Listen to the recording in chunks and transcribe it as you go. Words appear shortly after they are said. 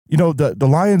the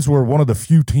Lions were one of the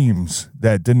few teams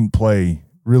that didn't play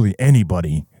really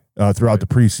anybody throughout the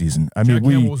preseason. Jack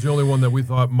Campbell was the only one that we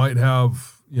thought might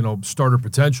have, starter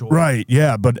potential. Right,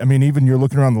 yeah. But, even you're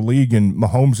looking around the league, and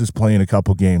Mahomes is playing a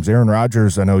couple games. Aaron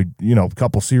Rodgers, I know, a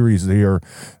couple series here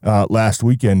last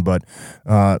weekend. But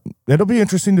it'll be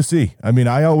interesting to see. I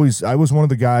was one of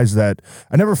the guys that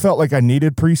I never felt like I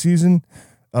needed preseason,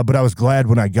 but I was glad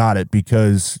when I got it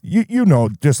because,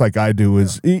 just like I do,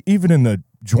 is even in the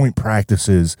joint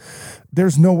practices,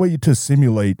 there's no way to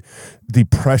simulate the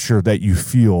pressure that you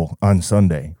feel on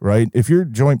Sunday, right? If you're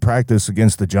joint practice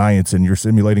against the Giants and you're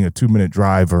simulating a 2-minute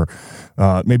drive or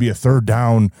maybe a third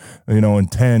down,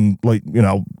 and 10,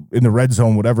 in the red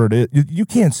zone, whatever it is, you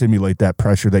can't simulate that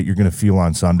pressure that you're going to feel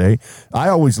on Sunday. I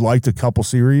always liked a couple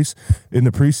series in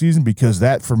the preseason because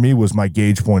that for me was my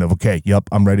gauge point of, okay, yep,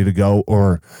 I'm ready to go,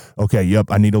 or okay, yep,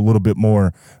 I need a little bit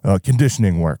more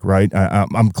conditioning work, right?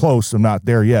 I'm close, I'm not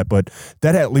there yet, but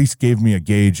that at least gave me a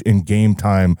gauge in game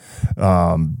time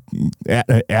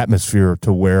atmosphere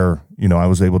to where I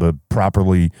was able to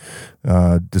properly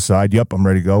decide, yep, I'm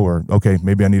ready to go, or okay,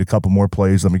 maybe I need a couple more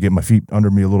plays. Let me get my feet under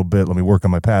me a little bit. Let me work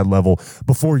on my pad level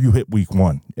before you hit week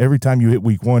one. Every time you hit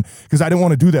week one, because I didn't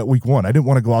want to do that week one. I didn't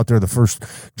want to go out there the first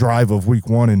drive of week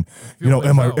one and,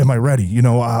 am I ready?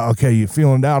 Okay, you're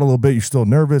feeling out a little bit. You're still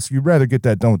nervous. You'd rather get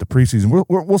that done with the preseason.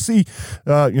 We'll see,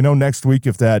 next week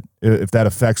if that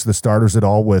affects the starters at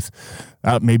all with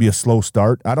maybe a slow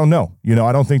start. I don't know.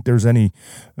 I don't think there's any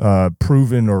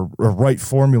proven or right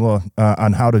formula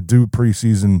on how to do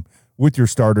preseason with your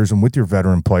starters and with your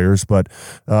veteran players, but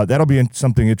that'll be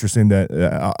something interesting that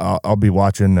I'll be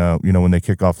watching, when they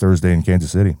kick off Thursday in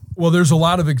Kansas City. Well, there's a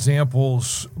lot of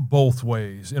examples both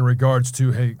ways in regards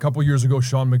to, hey, a couple years ago,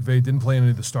 Sean McVay didn't play any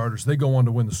of the starters. They go on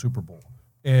to win the Super Bowl.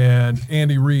 And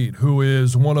Andy Reid, who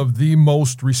is one of the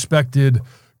most respected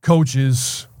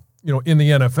coaches, in the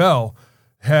NFL,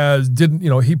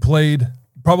 he played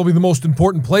probably the most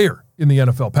important player in the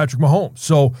NFL, Patrick Mahomes.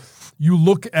 So you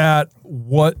look at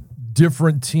what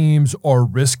different teams are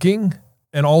risking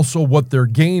and also what they're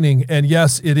gaining. And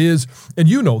yes, it is, and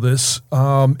this,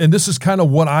 and this is kind of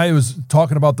what I was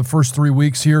talking about the first 3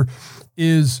 weeks here,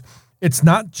 is it's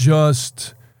not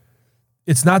just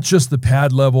the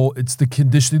pad level, it's the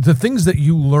conditioning, the things that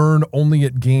you learn only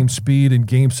at game speed and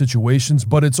game situations,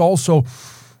 but it's also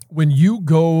when you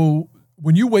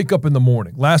wake up in the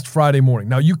morning, last Friday morning.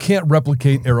 Now, you can't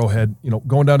replicate Arrowhead,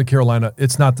 going down to Carolina,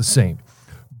 it's not the same.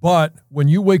 But when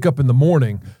you wake up in the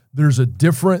morning, there's a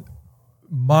different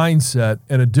mindset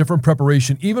and a different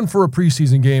preparation, even for a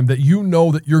preseason game, that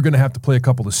that you're going to have to play a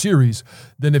couple of series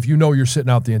than if you're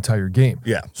sitting out the entire game.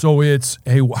 Yeah. So it's,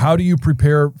 hey, how do you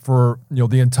prepare for,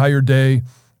 the entire day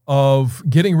of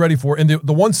getting ready for, and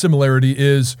the one similarity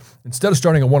is instead of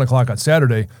starting at 1 o'clock on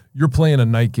Saturday, you're playing a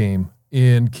night game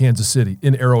in Kansas City,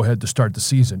 in Arrowhead to start the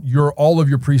season. All of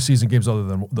your preseason games, other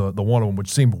than the one of them, which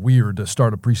seemed weird to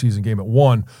start a preseason game at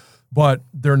 1, but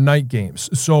they're night games.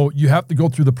 So you have to go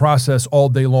through the process all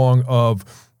day long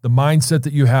of the mindset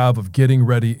that you have of getting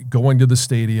ready, going to the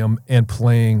stadium, and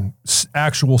playing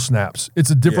actual snaps. It's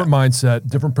a different mindset,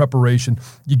 different preparation.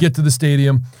 You get to the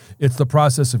stadium, it's the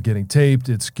process of getting taped,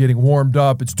 it's getting warmed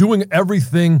up, it's doing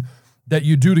everything that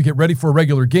you do to get ready for a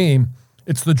regular game.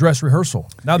 It's the dress rehearsal.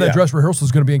 Now that dress rehearsal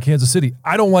is going to be in Kansas City.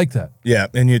 I don't like that. Yeah,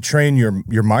 and you train your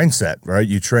mindset, right?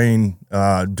 You train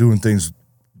doing things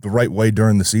the right way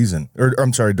during the season,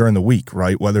 during the week,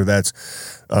 right? Whether that's,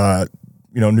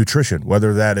 nutrition,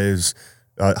 whether that is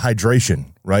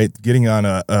hydration, right? Getting on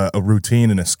a routine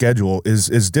and a schedule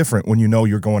is different when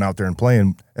you're going out there and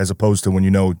playing as opposed to when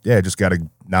just got to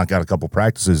knock out a couple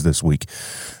practices this week.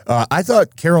 I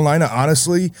thought Carolina,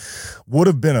 honestly, would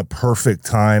have been a perfect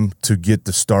time to get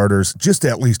the starters just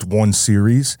at least one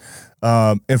series,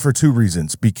 and for two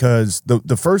reasons. Because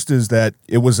the first is that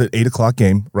it was an 8 o'clock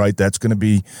game, right? That's going to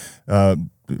be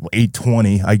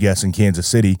 8:20, I guess, in Kansas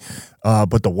City.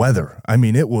 But the weather,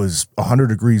 it was 100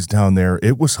 degrees down there.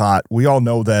 It was hot. We all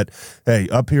know that, hey,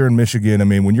 up here in Michigan,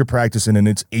 when you're practicing and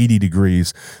it's 80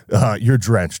 degrees, you're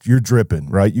drenched, you're dripping,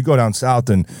 right? You go down south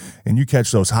and you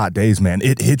catch those hot days, man,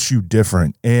 it hits you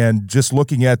different. And just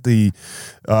looking at the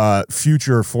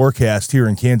future forecast here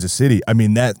in Kansas City,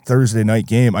 that Thursday night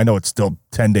game, I know it's still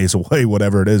 10 days away,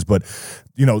 whatever it is, but,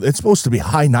 it's supposed to be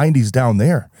high 90s down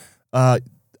there.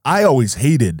 I always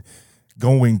hated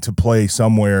going to play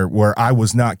somewhere where I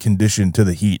was not conditioned to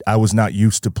the heat. I was not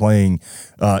used to playing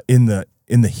in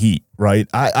the heat, right?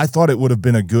 I thought it would have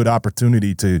been a good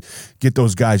opportunity to get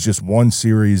those guys just one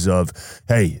series of,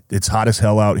 hey, it's hot as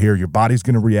hell out here. Your body's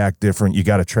going to react different. You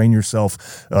got to train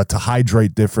yourself to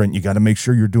hydrate different. You got to make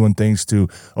sure you're doing things to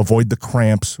avoid the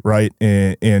cramps, right,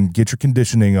 and get your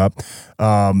conditioning up.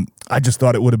 I just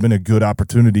thought it would have been a good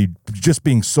opportunity, just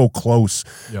being so close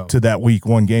to that week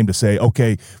one game, to say,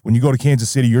 okay, when you go to Kansas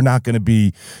City, you're not going to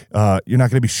be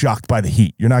shocked by the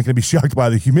heat. You're not going to be shocked by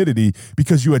the humidity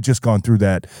because you had just gone through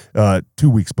that 2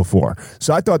 weeks before.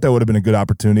 So I thought that would have been a good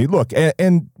opportunity. Look,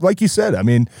 and like you said, I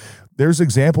mean, there's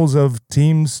examples of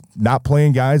teams not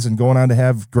playing guys and going on to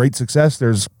have great success.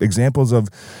 There's examples of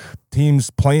teams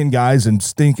playing guys and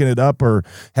stinking it up, or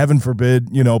heaven forbid,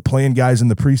 playing guys in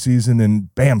the preseason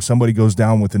and bam, somebody goes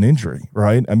down with an injury,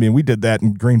 right? I mean, we did that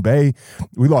in Green Bay.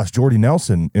 We lost Jordy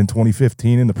Nelson in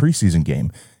 2015 in the preseason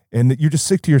game. And you're just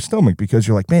sick to your stomach because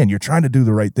you're like, man, you're trying to do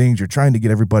the right things. You're trying to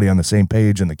get everybody on the same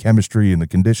page and the chemistry and the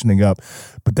conditioning up.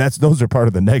 But those are part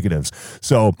of the negatives.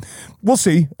 So we'll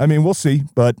see. I mean, we'll see.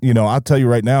 But, I'll tell you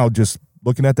right now, just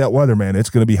looking at that weather, man, it's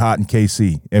going to be hot in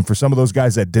KC. And for some of those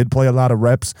guys that did play a lot of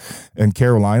reps in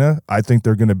Carolina, I think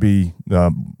they're going to be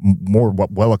more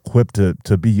well-equipped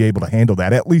to be able to handle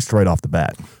that, at least right off the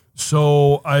bat.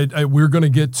 So we're going to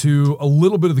get to a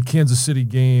little bit of the Kansas City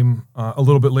game a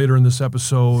little bit later in this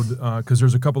episode because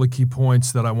there's a couple of key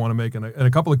points that I want to make and a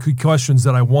couple of key questions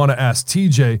that I want to ask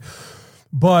TJ.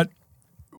 But